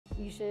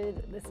you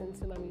should listen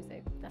to my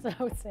music. That's what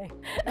I would say.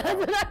 That's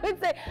what I would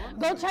say.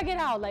 Go check it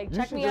out. Like,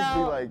 check me out. You should just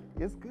be like,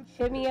 it's good shit.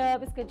 Hit me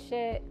up. It's good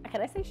shit.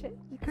 Can I say shit?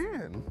 You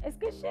can. It's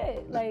good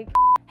shit. Like,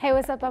 hey,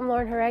 what's up? I'm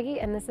Lauren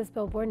Jauregui, and this is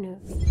Billboard News.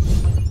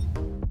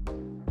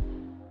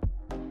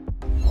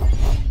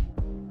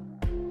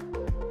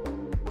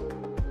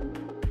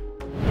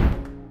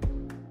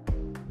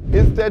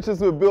 It's Duchess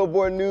with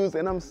Billboard News,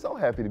 and I'm so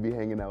happy to be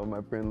hanging out with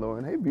my friend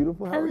Lauren. Hey,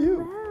 beautiful, how are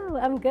you? Hello,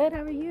 I'm good,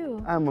 how are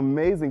you? I'm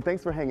amazing,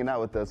 thanks for hanging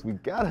out with us. We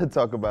gotta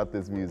talk about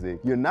this music.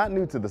 You're not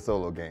new to the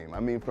solo game.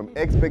 I mean, from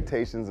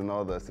Expectations and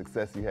all the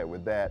success you had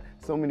with that,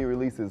 so many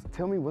releases.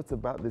 Tell me what's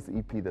about this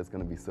EP that's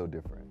gonna be so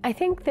different? I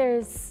think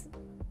there's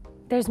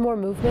more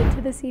movement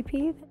to this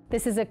EP.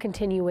 This is a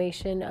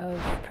continuation of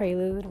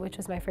Prelude, which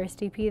was my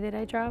first EP that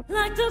I dropped.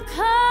 Like the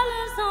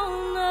colors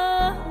on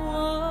the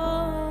wall.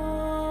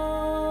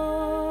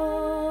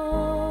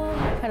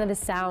 Kind of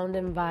the sound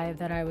and vibe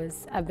that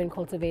I've been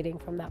cultivating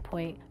from that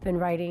point. Been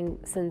writing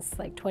since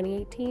like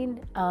 2018,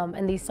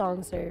 and these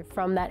songs are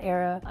from that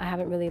era. I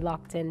haven't really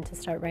locked in to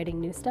start writing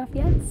new stuff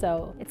yet,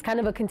 so it's kind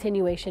of a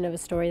continuation of a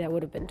story that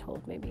would have been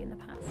told maybe in the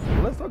past.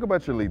 Well, let's talk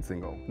about your lead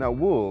single. Now,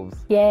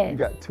 Wolves, yes. You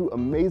got two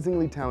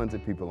amazingly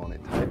talented people on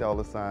it, Ty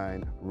Dolla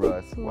 $ign,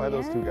 Russ. Why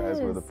those two guys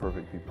were the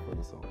perfect people for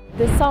the song?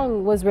 This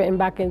song was written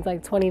back in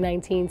like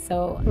 2019,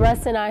 so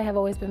Russ and I have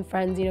always been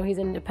friends. You know, he's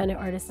an independent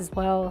artist as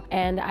well,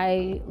 and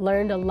I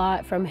learned a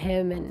lot from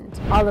him and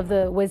all of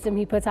the wisdom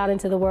he puts out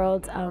into the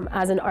world.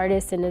 As an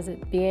artist and as a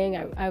being,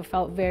 I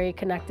felt very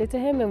connected to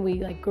him, and we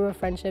like grew a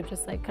friendship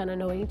just like kind of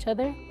knowing each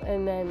other.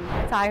 And then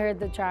Ty heard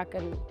the track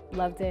and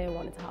loved it and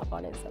wanted to hop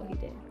on it, so he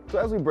did. So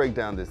as we break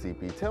down this EP,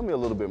 tell me a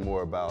little bit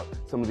more about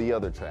some of the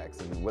other tracks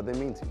and what they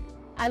mean to you.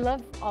 I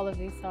love all of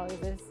these songs.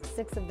 There's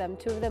 6 of them.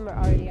 2 of them are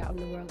already out in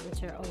the world,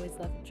 which are Always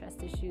Love and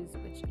Trust Issues,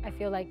 which I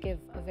feel like give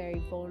a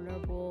very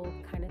vulnerable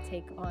kind of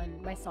take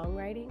on my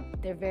songwriting.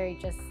 They're very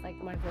just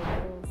like my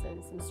vocals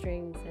and some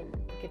strings and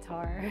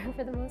guitar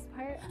for the most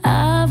part.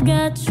 I've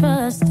got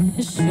trust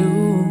issues,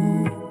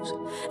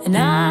 and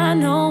I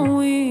know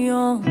we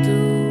all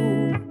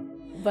do.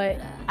 But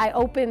I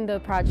opened the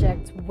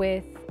project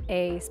with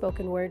a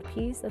spoken word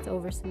piece that's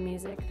over some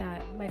music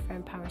that my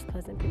friend Powers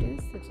Pleasant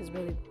produced, which is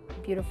really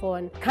beautiful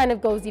and kind of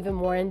goes even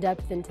more in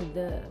depth into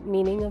the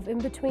meaning of in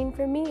between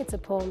for me. It's a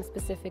poem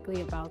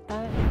specifically about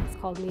that. It's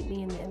called Meet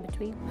Me in the In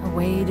Between. I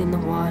wade in the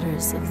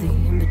waters of the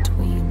in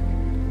between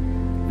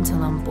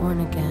until I'm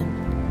born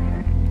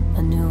again,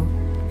 anew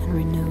and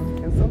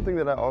renewed. And something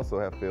that I also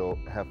have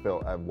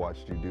felt I've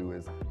watched you do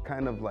is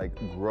kind of like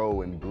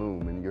grow and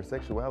bloom in your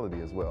sexuality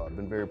as well. I've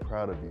been very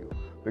proud of you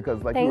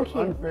because like you were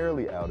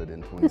unfairly outed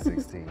in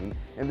 2016,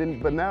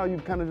 but now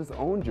you've kind of just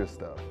owned your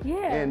stuff.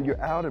 Yeah. And you're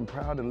out and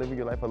proud and living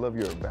your life. I love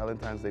your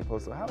Valentine's Day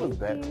post. So how was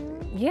that?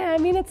 Yeah, I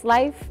mean, it's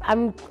life.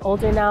 I'm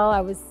older now.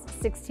 I was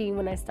 16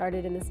 when I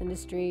started in this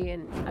industry,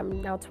 and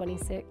I'm now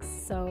 26.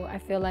 So I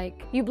feel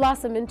like you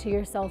blossom into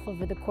yourself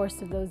over the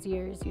course of those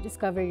years. You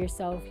discover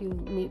yourself, you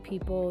meet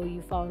people,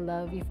 you fall in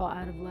love, you fall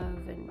out of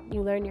love, and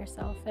you learn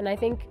yourself. And I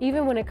think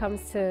even when it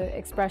comes to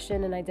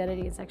expression and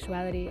identity and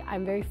sexuality,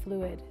 I'm very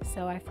fluid.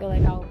 So I feel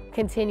like I'll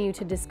continue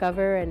to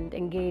discover and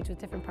engage with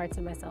different parts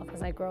of myself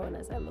as I grow and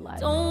as I'm alive.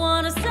 Don't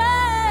wanna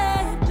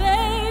say,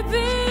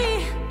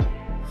 baby.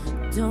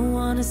 Don't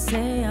wanna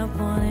say I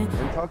want it.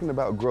 And talking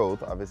about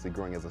growth, obviously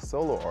growing as a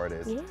solo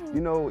artist, you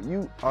know,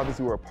 you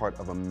obviously were a part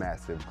of a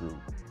massive group.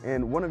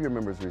 And one of your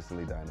members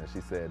recently, Dinah,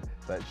 she said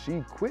that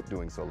she quit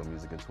doing solo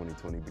music in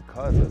 2020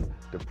 because of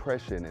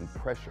depression and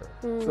pressure.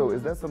 So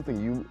is that something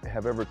you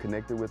have ever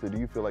connected with, or do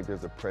you feel like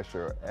there's a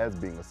pressure as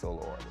being a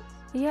solo artist?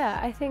 Yeah,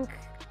 I think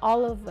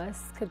all of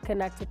us could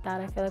connect with that.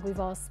 I feel like we've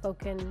all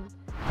spoken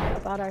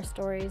about our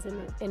stories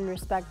in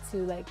respect to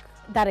like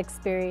that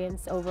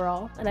experience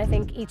overall. And I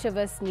think each of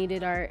us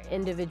needed our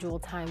individual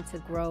time to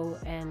grow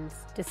and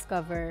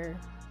discover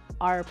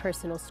our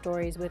personal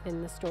stories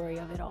within the story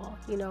of it all,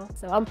 you know?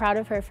 So I'm proud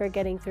of her for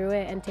getting through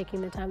it and taking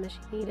the time that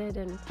she needed,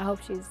 and I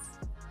hope she's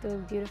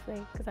doing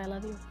beautifully, because I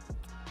love you.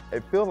 I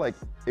feel like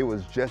it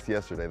was just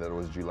yesterday that it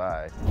was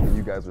July, and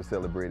you guys were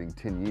celebrating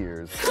 10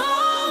 years.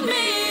 Call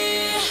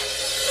me,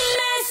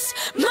 Miss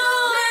Moving On.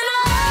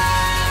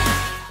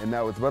 And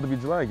now it's about to be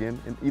July again,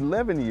 in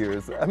 11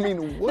 years. I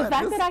mean, what? The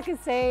fact that I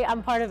can say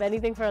I'm part of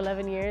anything for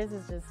 11 years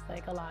is just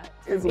like a lot.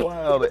 It's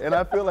wild, and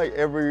I feel like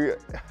every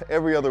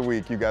other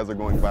week you guys are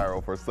going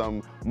viral for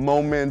some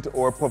moment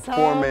or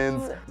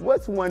performance.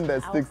 What's one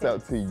that sticks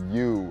out to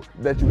you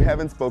that you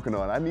haven't spoken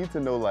on? I need to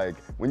know, like,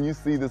 when you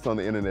see this on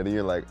the internet and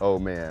you're like, oh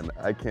man,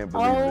 I can't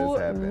believe this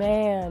happened. Oh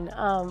man,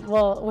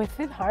 well, with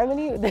Fifth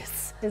Harmony,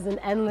 this is an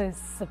endless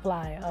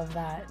supply of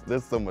that.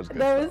 There's so much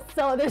good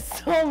stuff. There's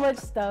so much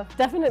stuff.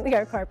 Definitely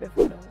our carpet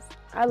photos.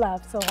 I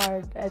laughed so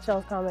hard at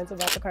y'all's comments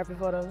about the carpet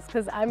photos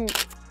because I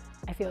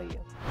feel you.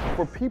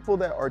 For people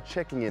that are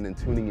checking in and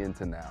tuning in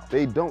to now,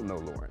 they don't know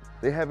Lauren.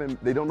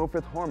 They don't know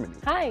Fifth Harmony.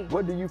 Hi.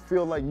 What do you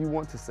feel like you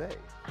want to say?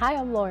 Hi,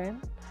 I'm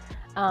Lauren.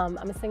 I'm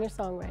a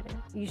singer-songwriter.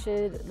 You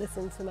should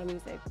listen to my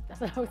music.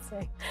 That's what I would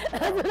say.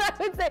 That's what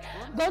I would say.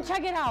 Go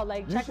check it out.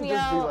 Like, check me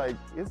out. You should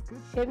just be like, it's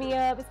good shit. Hit me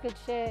up. It's good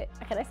shit.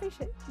 Can I say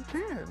shit? You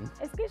can.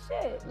 It's good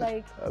shit.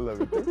 Like. I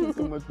love it. Thank you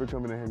so much for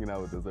coming and hanging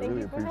out with us. I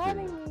really appreciate it.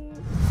 Thank you for having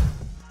me.